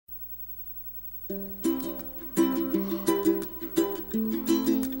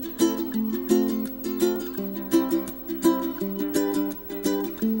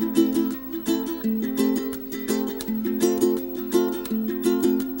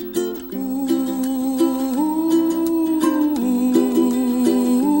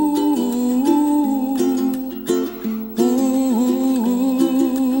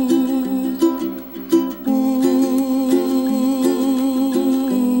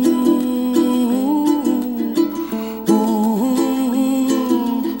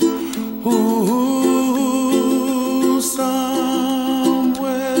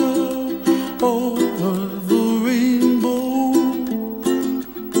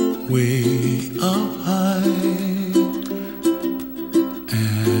way up high,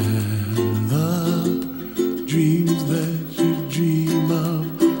 and the dreams that you dream of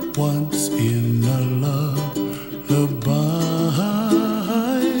once in a lullaby.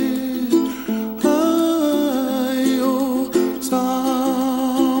 Oh,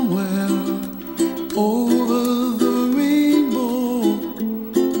 somewhere over the rainbow,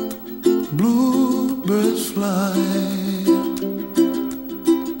 bluebirds fly.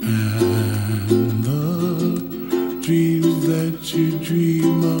 Dreams that you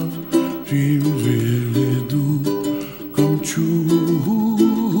dream of, dreams really do come true.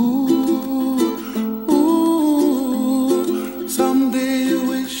 Ooh, someday you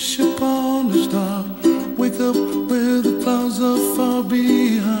wish upon a star, wake up where the clouds are far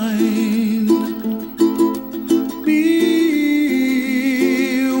behind me,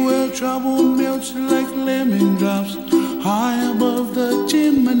 where trouble melts like lemon drops, high above the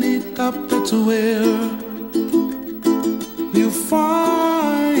chimney top. That's where you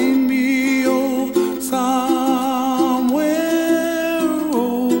find me, oh, somewhere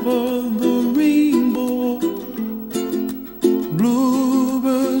over the rainbow,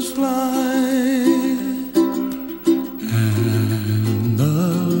 bluebirds fly, and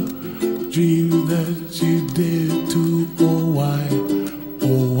the dreams that you dare to, oh why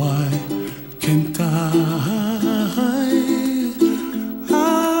can't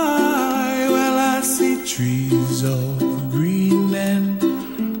well, I see trees of green and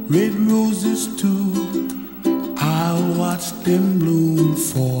red roses too. I'll watch them bloom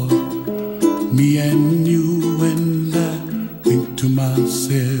for me and you, and I think to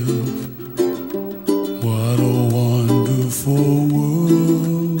myself, what a wonderful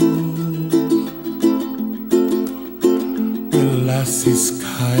world. Well, I see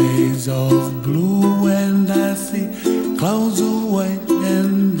skies of blue and I see clouds of white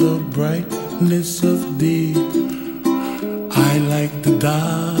and the brightness of day. I like the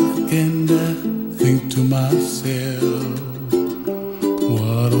dark and I think to myself,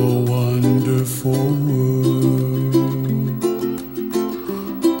 what a wonderful world.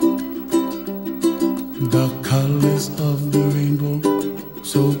 The colors of the rainbow,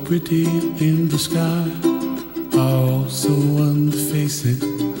 so pretty in the sky, are also on the faces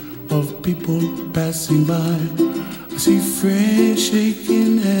of people passing by. I see friends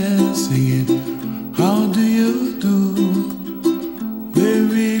shaking and singing, how do you do? They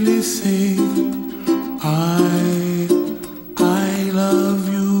really say, I love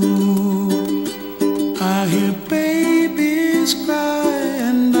you. I hear babies cry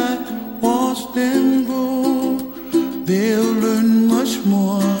and I watch them grow. They'll learn much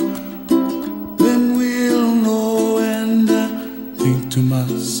more than we'll know, and I think to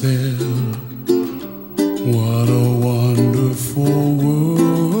myself, what a wonderful world.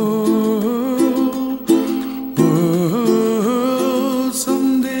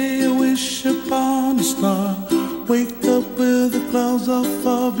 Someday I wish upon a star, wake up where the clouds are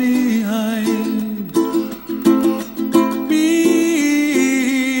far behind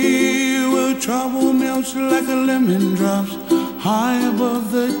me, where trouble melts like a lemon drops, high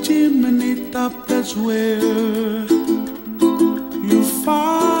above the chimney top. That's where you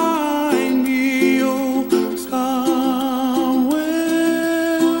find me, oh, somewhere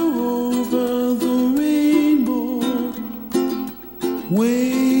over the rainbow,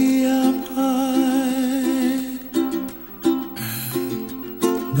 way up high, and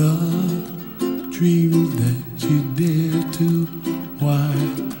the dreams that you dare to, why